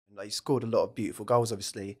Like, you scored a lot of beautiful goals,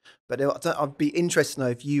 obviously. But I'd be interested to know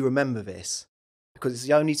if you remember this, because it's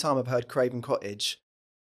the only time I've heard Craven Cottage,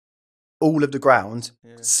 all of the ground,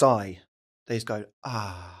 sigh. They just go,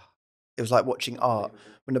 ah. It was like watching art.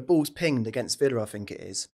 When the ball's pinged against Villa, I think it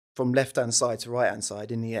is, from left-hand side to right-hand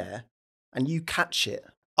side in the air, and you catch it,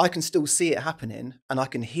 I can still see it happening, and I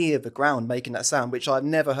can hear the ground making that sound, which I've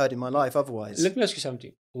never heard in my life otherwise. Let me ask you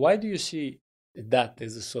something. Why do you see that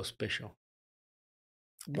as so special?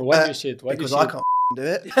 Why do you see it? Why because do you see I can't do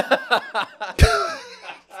it.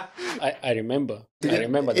 I remember. It that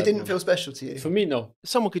didn't moment. feel special to you? For me, no.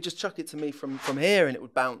 Someone could just chuck it to me from here and it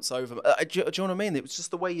would bounce over. Do you know what I mean? It was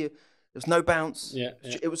just the way there was no bounce. Yeah.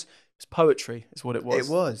 It was poetry, is what it was.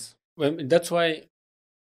 It was. Well, that's why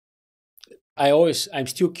I'm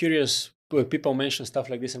still curious when people mention stuff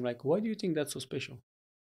like this. I'm like, why do you think that's so special?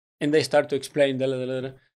 And they start to explain,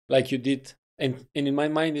 like you did. And in my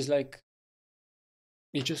mind, it's like,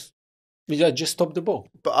 you just stop the ball.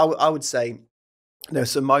 But I would say there are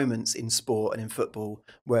some moments in sport and in football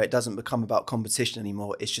where it doesn't become about competition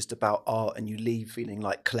anymore. It's just about art, and you leave feeling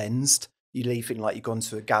like cleansed. You leave feeling like you've gone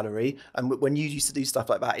to a gallery. And when you used to do stuff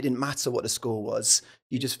like that, it didn't matter what the score was.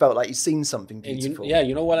 You just felt like you'd seen something beautiful. And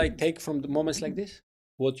you know what I take from the moments like this?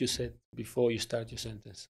 What you said before you start your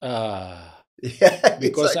sentence. Yeah,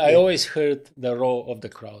 because exactly. I always heard the roar of the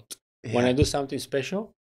crowd. Yeah. When I do something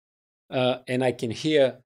special, and I can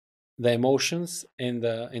hear the emotions and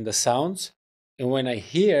the sounds, and when I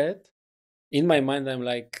hear it, in my mind, I'm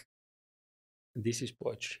like, this is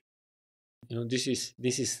poetry. This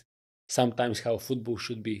is sometimes how football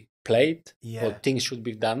should be played, or things should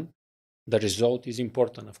be done. The result is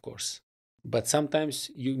important, of course. But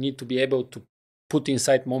sometimes you need to be able to put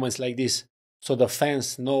inside moments like this so the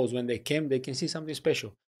fans knows when they can see something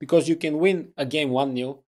special. Because you can win a game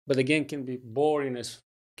 1-0, but the game can be boring as...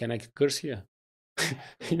 Can I curse here?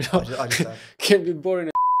 I just can be boring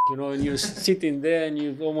as and you're sitting there and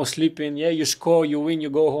you're almost sleeping. Yeah, you score, you win, you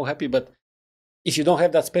go home happy. But if you don't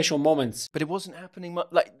have that special moments... But it wasn't happening much.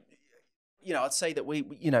 Like, I'd say that we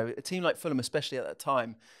a team like Fulham, especially at that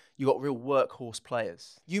time, you got real workhorse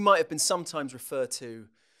players. You might have been sometimes referred to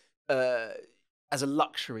as a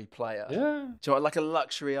luxury player. Yeah. Do you know, like a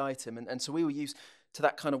luxury item. And so we were used to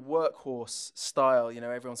that kind of workhorse style,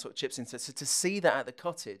 everyone sort of chips into it. So to see that at the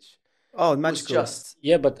Cottage was just...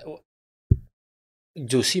 Yeah, but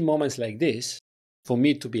to see moments like this, for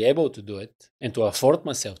me to be able to do it and to afford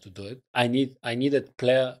myself to do it, I needed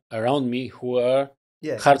player around me who are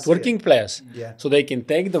hardworking players. Yeah. So they can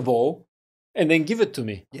take the ball and then give it to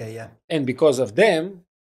me. Yeah. And because of them,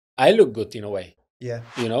 I look good in a way. Yeah.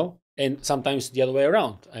 And sometimes the other way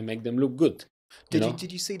around, I make them look good.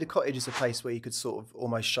 Did you see the Cottage as a place where you could sort of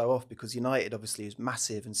almost show off? Because United obviously is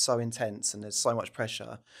massive and so intense and there's so much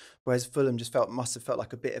pressure, whereas Fulham must have felt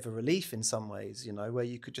like a bit of a relief in some ways, where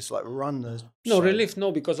you could just like run the No, show. relief,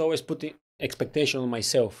 no, because I always put expectation on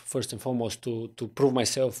myself first and foremost to prove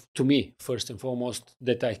myself to me first and foremost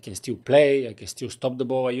that I can still play, I can still stop the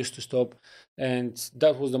ball I used to stop, and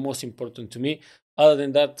that was the most important to me. Other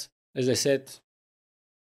than that, as I said,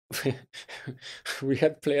 we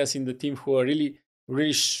had players in the team who are really,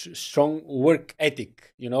 really strong work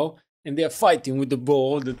ethic, and they are fighting with the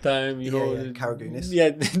ball all the time, Karagounis. Yeah,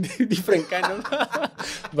 different kind of.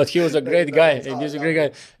 But he was a great guy, and he was a great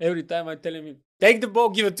guy. Every time I tell him, take the ball,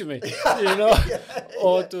 give it to me,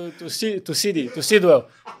 or to Sidwell,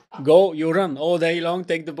 go, you run all day long,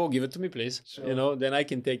 take the ball, give it to me, please. Sure. Then I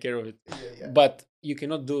can take care of it. Yeah. But you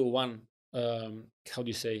cannot do one. How do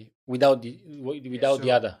you say, without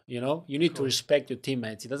the other, you need to respect your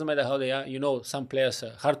teammates. It doesn't matter how they are. Some players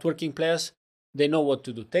are hardworking players. They know what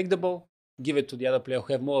to do. Take the ball, give it to the other player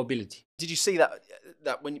who have more ability. Did you see that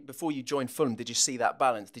before you joined Fulham, did you see that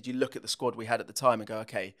balance? Did you look at the squad we had at the time and go,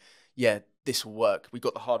 okay, yeah, this will work. We've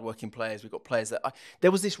got the hardworking players. We've got players that...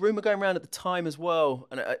 There was this rumour going around at the time as well,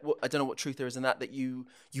 and I don't know what truth there is in that you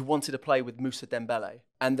wanted to play with Moussa Dembele.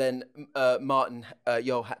 And then Martin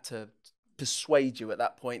Jol had to persuade you at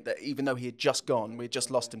that point that even though he had just gone, we had just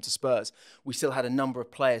lost him to Spurs, we still had a number of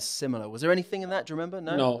players similar. Was there anything in that? Do you remember?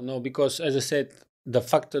 No, because as I said, the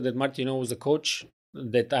factor that Martino was the coach,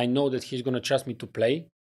 that I know that he's going to trust me to play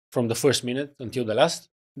from the first minute until the last,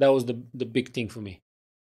 that was the big thing for me.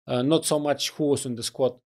 Not so much who was in the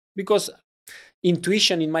squad, because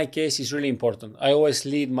intuition in my case is really important. I always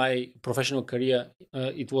lead my professional career.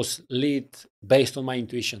 It was lead based on my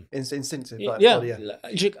intuition. Instinctive.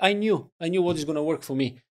 I knew what is going to work for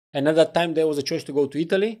me. And at that time, there was a choice to go to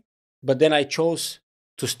Italy, but then I chose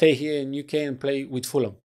to stay here in UK and play with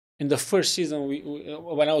Fulham. In the first season,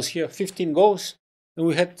 when I was here, 15 goals.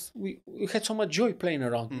 and we had so much joy playing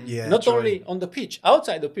around. Yeah, Not joy. only on the pitch,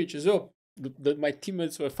 outside the pitch as well. My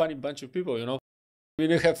teammates were a funny bunch of people, you know. When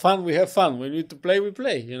we have fun, we have fun. When we need to play, we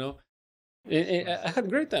play, you know. I had a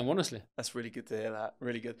great time, honestly. That's really good to hear that.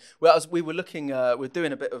 Really good. Well, as we were looking, we're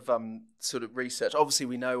doing a bit of sort of research. Obviously,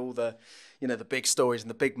 we know all the, you know, the big stories and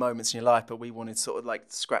the big moments in your life, but we wanted sort of like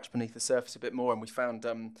to scratch beneath the surface a bit more. And we found, do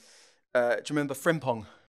you remember Frimpong?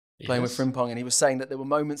 Playing with Frimpong, and he was saying that there were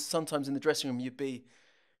moments sometimes in the dressing room you'd be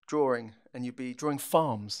drawing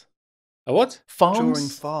farms. A what? Farms? Drawing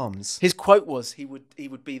farms. His quote was he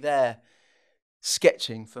would be there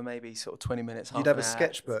sketching for maybe sort of 20 minutes. You'd have a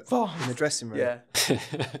sketchbook in the dressing room.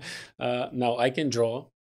 Yeah. No, I can draw.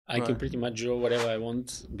 I can Right. pretty much draw whatever I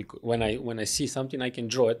want. Because when I see something, I can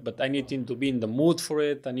draw it. But I need to be in the mood for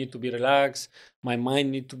it. I need to be relaxed. My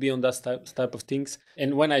mind need to be on that type of things.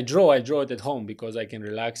 And when I draw it at home because I can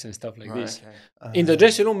relax and stuff like Right, this. okay. In the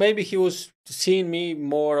dressing room, maybe he was seeing me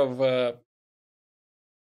more of a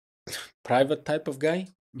private type of guy.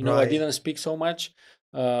 You know, I Right. didn't speak so much.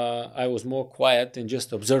 I was more quiet and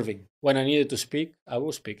just observing. When I needed to speak, I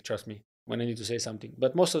will speak, trust me, when I need to say something.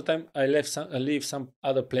 But most of the time, I leave some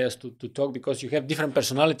other players to talk because you have different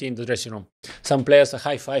personality in the dressing room. Some players are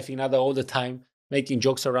high-fiving other all the time, making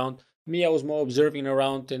jokes around. Me, I was more observing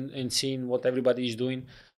around and seeing what everybody is doing.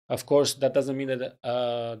 Of course, that doesn't mean that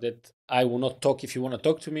that I will not talk if you want to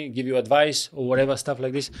talk to me, give you advice or whatever, stuff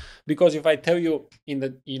like this. Because if I tell you in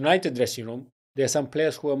the United dressing room, there are some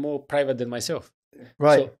players who are more private than myself.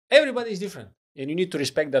 Right. So everybody is different, and you need to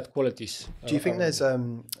respect that qualities. Do you think there's a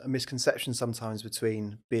misconception sometimes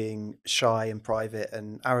between being shy and private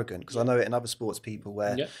and arrogant? Because I know it in other sports people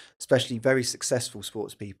where, especially very successful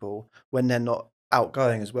sports people, when they're not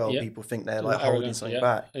outgoing as well, people think they're like holding something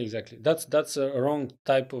back. Exactly. That's a wrong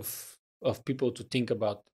type of people to think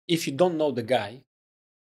about. If you don't know the guy,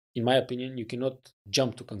 in my opinion, you cannot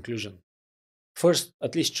jump to conclusion. First,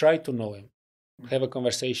 at least try to know him. Have a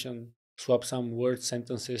conversation, swap some words,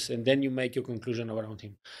 sentences, and then you make your conclusion around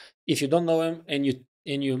him. If you don't know him and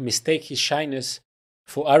you mistake his shyness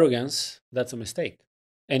for arrogance, that's a mistake.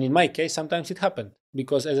 And in my case, sometimes it happened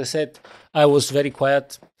because, as I said, I was very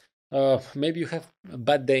quiet. Maybe you have a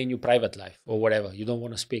bad day in your private life or whatever. You don't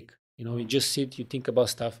want to speak. You know, you just sit, you think about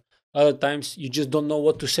stuff. Other times, you just don't know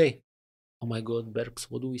what to say. Oh my God, Berbs,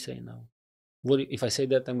 what do we say now? What if I say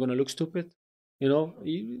that I'm going to look stupid? You know,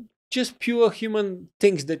 just pure human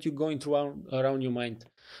things that you're going through around your mind.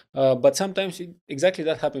 But sometimes exactly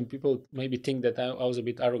that happens. People maybe think that I was a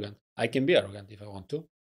bit arrogant. I can be arrogant if I want to,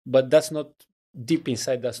 but that's not deep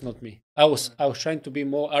inside. That's not me. I was trying to be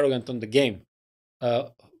more arrogant on the game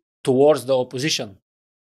towards the opposition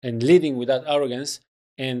and leading with that arrogance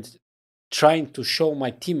and trying to show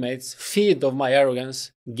my teammates, feed of my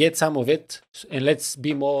arrogance, get some of it, and let's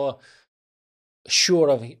be more sure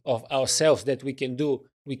of ourselves that we can do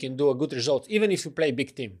a good result, even if you play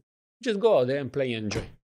big team. Just go out there and play and enjoy.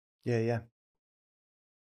 Yeah.